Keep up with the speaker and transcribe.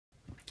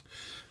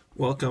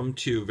Welcome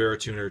to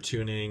Verituner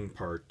Tuning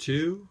Part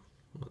 2.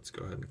 Let's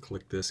go ahead and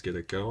click this, get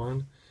it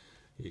going.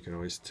 You can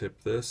always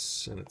tip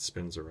this and it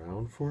spins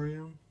around for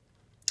you.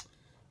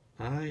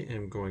 I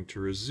am going to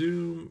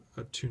resume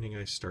a tuning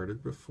I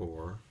started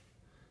before.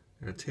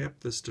 I'm going to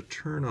tap this to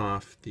turn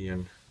off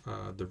the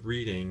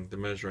reading, the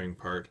measuring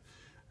part,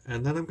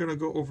 and then I'm going to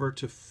go over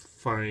to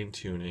fine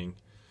tuning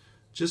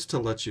just to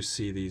let you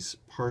see these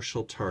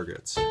partial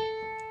targets.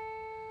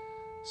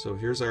 So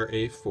here's our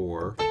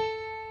A4.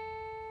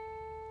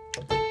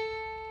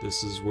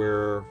 This is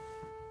where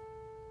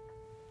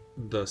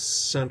the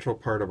central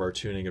part of our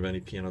tuning of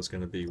any piano is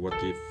going to be, what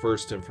the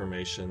first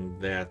information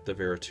that the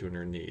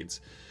Verituner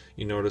needs.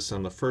 You notice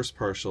on the first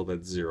partial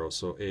that's 0,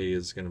 so A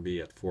is going to be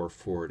at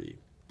 440.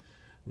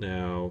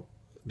 Now,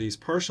 these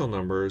partial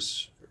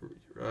numbers,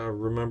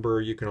 remember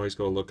you can always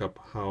go look up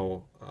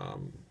how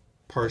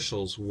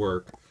partials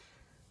work.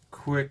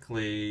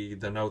 Quickly,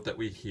 the note that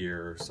we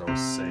hear, so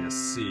say a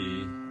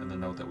C, and the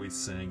note that we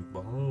sing,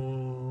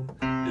 boom,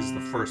 is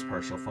the first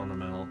partial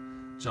fundamental.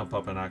 Jump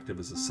up an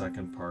octave is the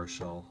second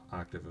partial.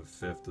 Octave of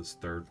fifth is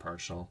third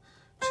partial.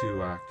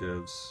 2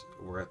 octaves,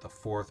 we're at the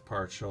fourth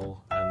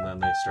partial, and then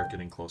they start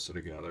getting closer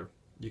together.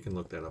 You can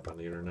look that up on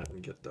the internet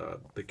and get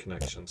the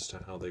connections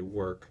to how they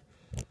work.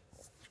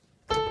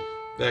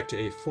 Back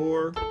to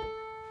A4.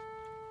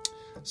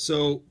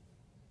 So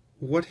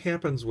what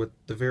happens with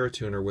the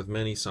Verituner, with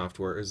many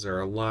software, is there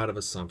are a lot of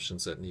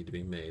assumptions that need to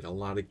be made, a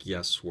lot of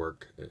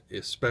guesswork,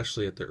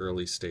 especially at the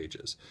early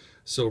stages.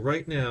 So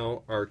right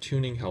now, our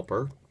tuning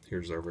helper,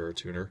 here's our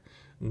Verituner,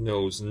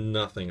 knows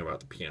nothing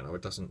about the piano.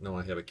 It doesn't know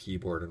I have a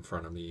keyboard in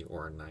front of me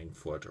or a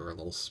 9-foot or a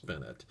little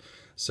spinet.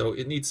 So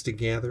it needs to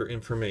gather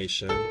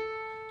information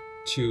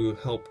to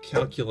help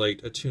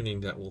calculate a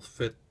tuning that will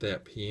fit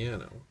that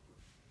piano.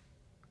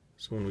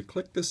 So when we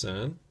click this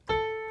in,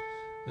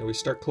 and we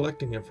start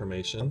collecting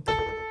information,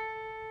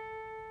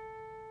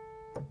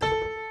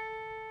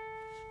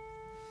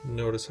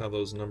 notice how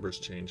those numbers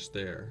changed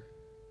there.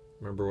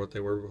 Remember what they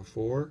were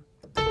before?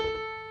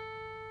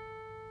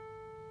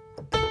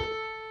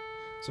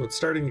 So it's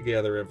starting to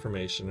gather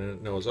information, and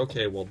it knows,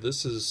 okay, well,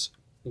 this is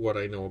what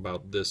I know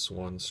about this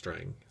one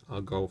string.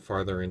 I'll go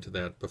farther into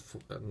that before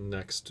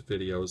next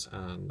videos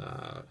on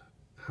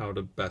how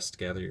to best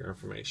gather your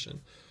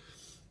information.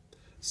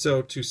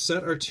 So to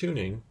set our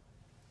tuning,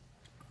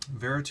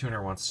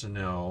 Verituner wants to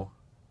know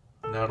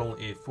not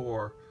only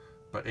A4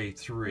 but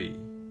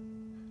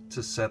A3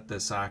 to set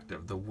this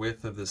octave. The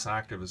width of this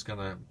octave is going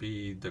to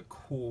be the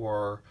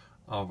core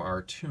of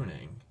our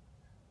tuning,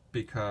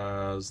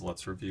 because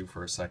let's review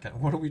for a second.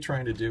 What are we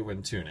trying to do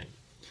when tuning?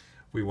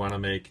 We want to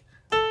make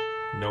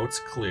notes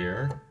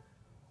clear.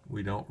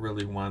 We don't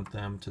really want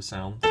them to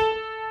sound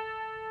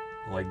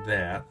like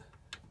that.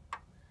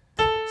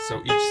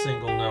 So each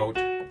single note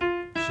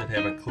should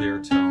have a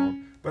clear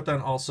tone, but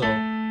then also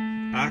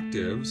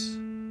octaves,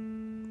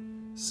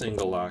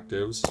 single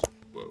octaves,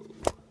 whoa,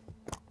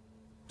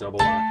 double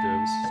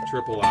octaves,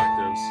 triple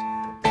octaves,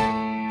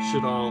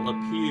 should all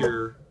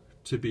appear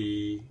to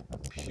be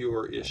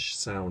pure-ish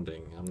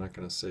sounding. I'm not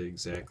going to say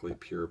exactly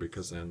pure,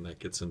 because then that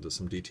gets into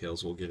some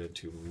details we'll get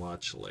into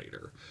much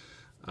later.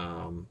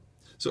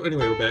 So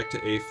anyway, we're back to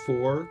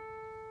A4,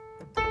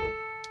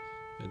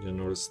 and you'll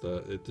notice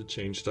it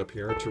changed up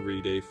here to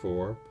read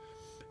A4.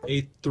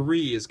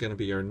 A3 is going to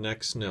be our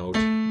next note.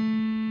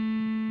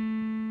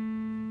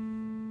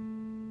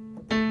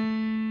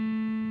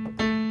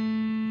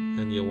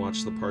 And you'll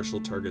watch the partial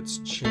targets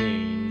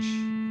change.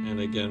 And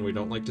again, we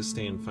don't like to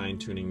stay in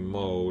fine-tuning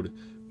mode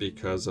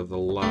because of the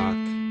lock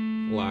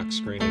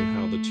screen and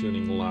how the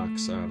tuning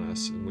locks on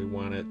us. And we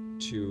want it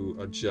to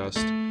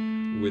adjust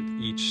with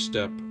each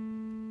step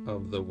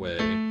of the way.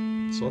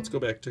 So let's go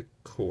back to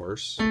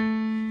course.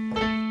 And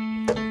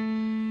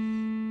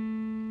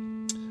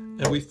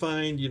we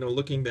find,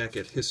 looking back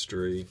at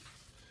history,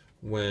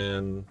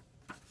 when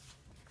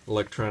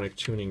electronic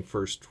tuning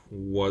first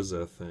was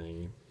a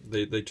thing,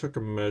 they took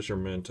a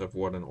measurement of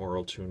what an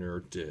oral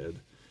tuner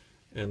did,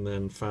 and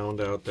then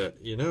found out that,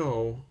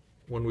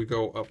 when we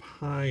go up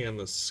high on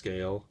the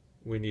scale,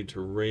 we need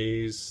to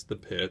raise the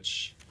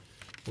pitch.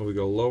 When we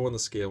go low on the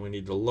scale, we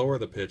need to lower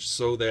the pitch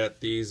so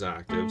that these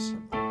octaves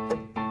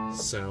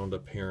sound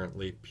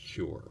apparently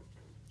pure.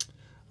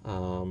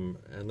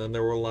 And then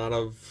there were a lot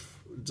of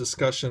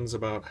discussions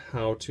about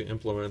how to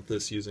implement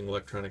this using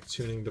electronic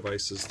tuning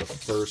devices. The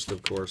first,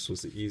 of course,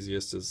 was the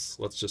easiest, is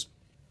let's just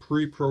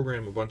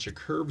pre-program a bunch of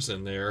curves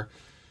in there,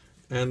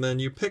 and then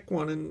you pick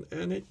one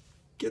and it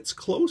gets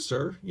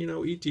closer.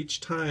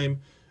 Each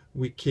time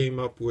we came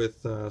up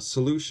with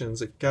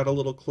solutions, it got a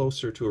little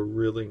closer to a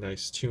really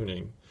nice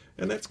tuning.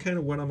 And that's kind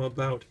of what I'm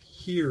about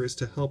here, is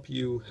to help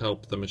you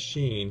help the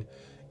machine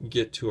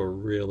get to a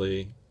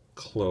really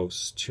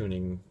close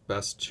tuning,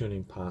 best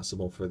tuning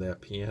possible for that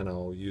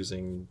piano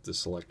using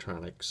this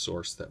electronic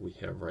source that we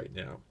have right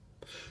now.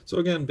 So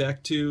again,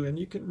 back to, and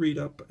you can read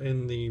up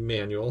in the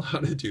manual how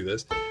to do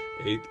this.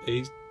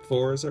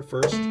 A4 is our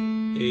first,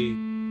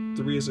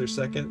 A3 is our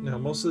second. Now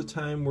most of the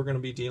time we're going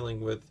to be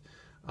dealing with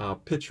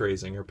pitch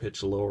raising or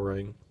pitch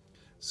lowering.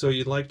 So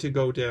you'd like to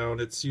go down,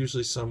 it's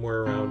usually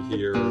somewhere around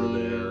here or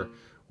there,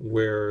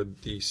 where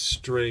the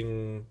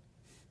string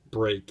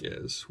break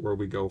is, where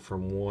we go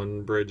from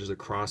one bridge, the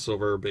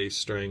crossover bass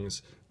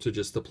strings, to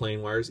just the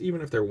plain wires,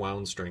 even if they're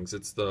wound strings.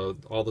 It's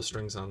all the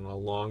strings on a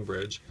long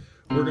bridge.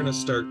 We're going to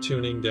start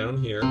tuning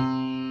down here.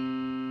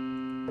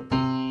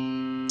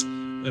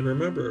 And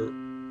remember,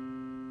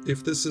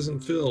 if this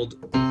isn't filled,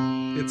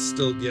 it's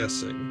still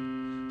guessing.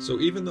 So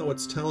even though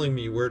it's telling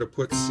me where to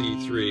put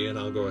C3, and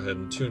I'll go ahead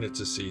and tune it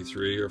to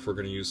C3, or if we're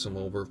going to use some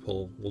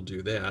overpull, we'll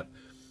do that,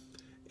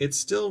 it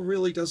still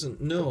really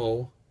doesn't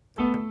know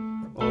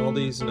all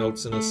these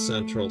notes in a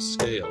central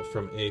scale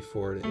from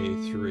A4 to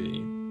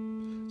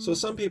A3. So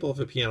some people, if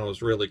a piano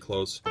is really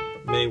close,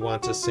 may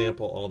want to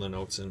sample all the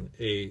notes in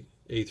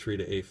A3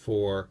 to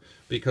A4,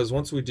 because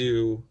once we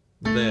do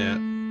that,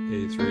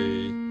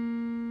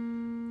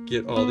 A3,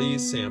 get all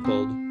these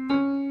sampled,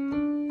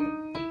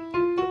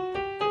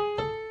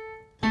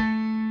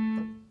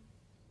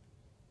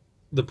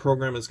 the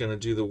program is going to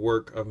do the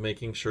work of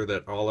making sure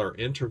that all our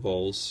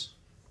intervals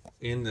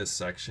in this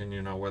section,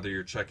 you know, whether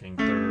you're checking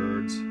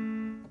thirds,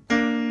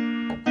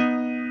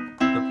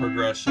 the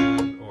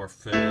progression, or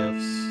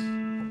fifths,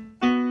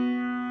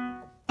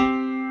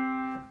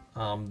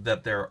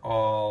 that they're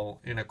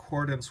all in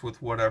accordance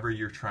with whatever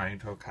you're trying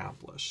to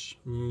accomplish.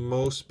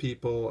 Most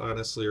people,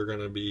 honestly, are going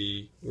to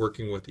be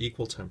working with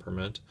equal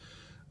temperament,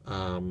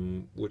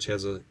 which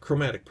has a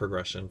chromatic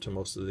progression to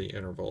most of the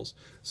intervals.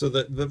 So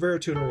the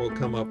Verituner will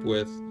come up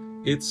with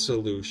its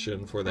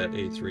solution for that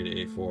A3 to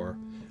A4,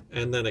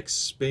 and then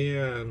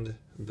expand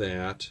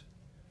that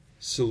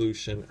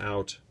solution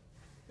out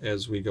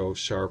as we go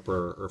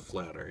sharper or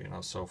flatter. You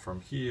know, so from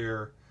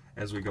here,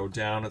 as we go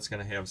down, it's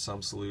going to have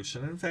some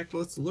solution. In fact,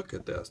 let's look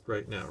at this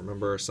right now.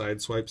 Remember our side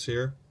swipes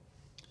here?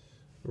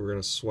 We're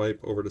going to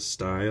swipe over to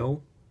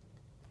Style,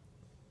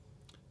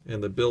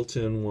 and the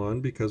built-in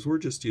one, because we're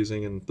just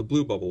using, and the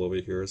blue bubble over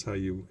here is how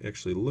you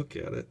actually look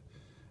at it.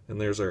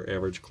 And there's our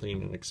average,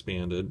 clean, and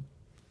expanded.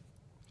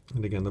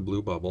 And again, the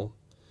blue bubble.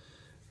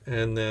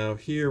 And now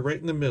here,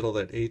 right in the middle,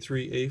 that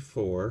A3,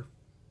 A4,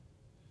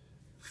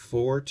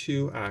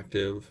 4/2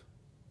 octave,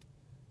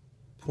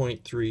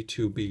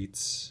 0.32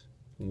 beats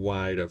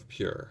wide of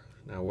pure.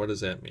 Now, what does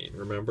that mean?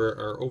 Remember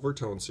our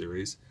overtone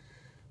series.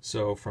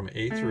 So from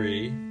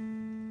A3,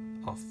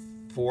 a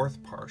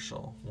fourth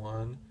partial,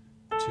 1,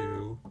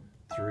 2,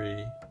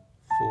 3,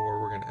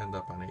 4, we're going to end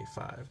up on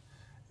A5.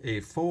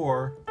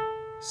 A4,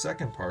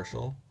 second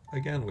partial,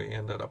 again, we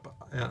end up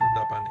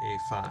on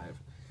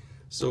A5.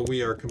 So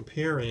we are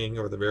comparing,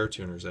 or the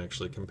Verituner is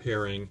actually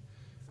comparing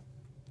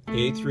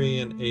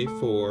A3 and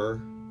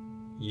A4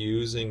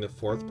 using the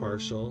fourth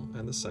partial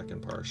and the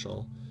second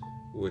partial,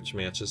 which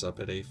matches up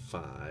at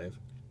A5.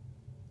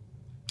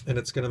 And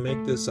it's going to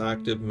make this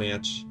octave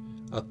match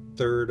a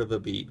third of a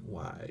beat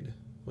wide.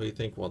 Well, you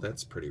think, well,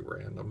 that's pretty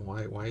random.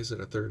 Why is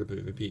it a third of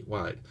a beat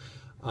wide?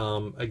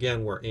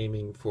 Again, we're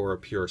aiming for a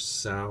pure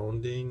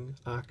sounding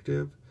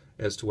octave.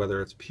 As to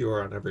whether it's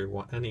pure on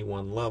any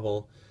one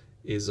level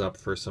is up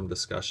for some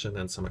discussion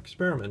and some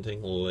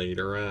experimenting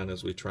later on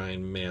as we try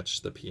and match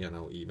the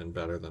piano even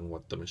better than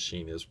what the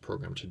machine is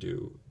programmed to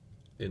do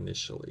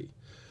initially.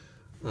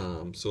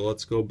 So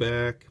let's go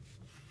back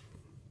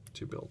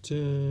to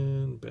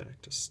built-in,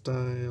 back to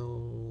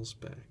styles,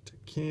 back to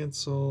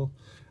cancel,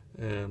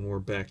 and we're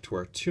back to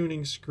our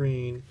tuning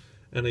screen.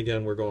 And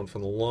again, we're going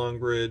from the long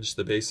bridge,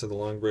 the base of the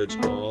long bridge,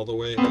 all the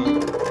way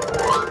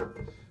up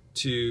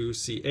to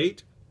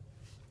C8.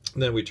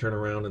 Then we turn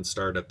around and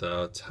start at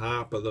the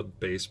top of the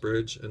bass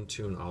bridge and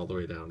tune all the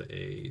way down to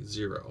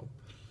A0.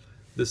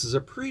 This is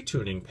a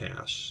pre-tuning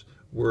pass.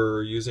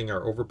 We're using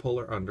our overpull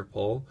or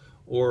underpull,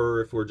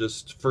 or if we're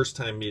just first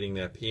time meeting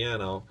that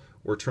piano,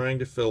 we're trying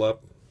to fill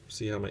up.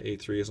 See how my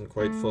A3 isn't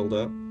quite filled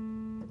up?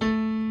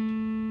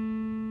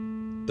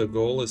 The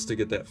goal is to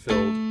get that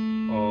filled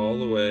all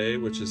the way,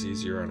 which is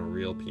easier on a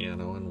real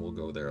piano, and we'll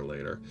go there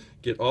later.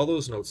 Get all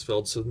those notes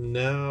filled, so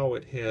now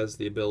it has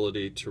the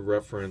ability to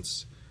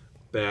reference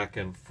back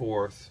and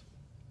forth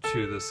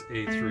to this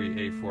A3,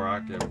 A4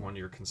 octave when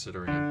you're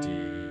considering a D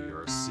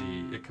or a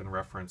C. It can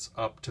reference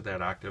up to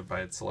that octave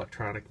by its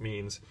electronic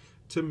means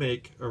to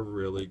make a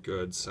really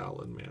good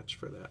solid match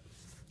for that.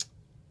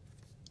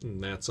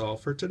 And that's all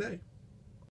for today.